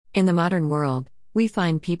In the modern world, we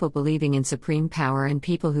find people believing in supreme power and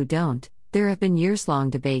people who don't. There have been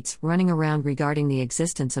years-long debates running around regarding the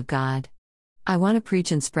existence of God. I want to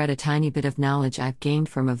preach and spread a tiny bit of knowledge I've gained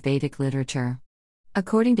from a Vedic literature.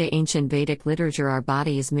 According to ancient Vedic literature, our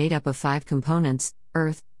body is made up of 5 components: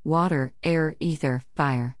 earth, water, air, ether,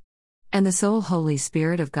 fire. And the sole Holy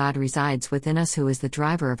Spirit of God resides within us, who is the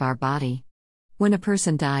driver of our body. When a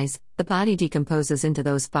person dies, the body decomposes into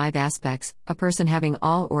those 5 aspects, a person having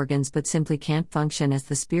all organs but simply can't function as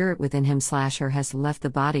the spirit within him/her has left the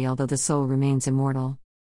body, although the soul remains immortal.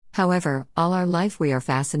 However, all our life we are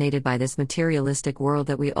fascinated by this materialistic world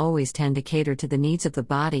that we always tend to cater to the needs of the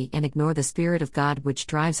body and ignore the Spirit of God which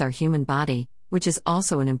drives our human body, which is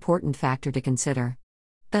also an important factor to consider.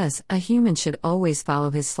 Thus, a human should always follow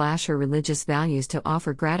his/her religious values to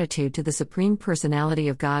offer gratitude to the Supreme Personality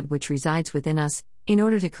of God which resides within us, in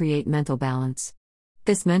order to create mental balance.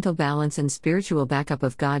 This mental balance and spiritual backup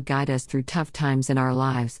of God guide us through tough times in our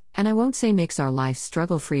lives, and I won't say makes our life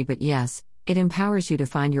struggle-free, but yes, it empowers you to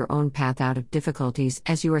find your own path out of difficulties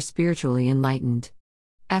as you are spiritually enlightened.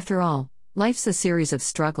 After all, life's a series of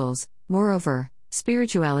struggles. Moreover,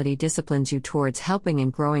 spirituality disciplines you towards helping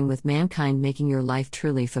and growing with mankind, making your life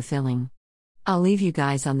truly fulfilling. I'll leave you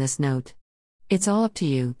guys on this note. It's all up to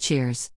you. Cheers.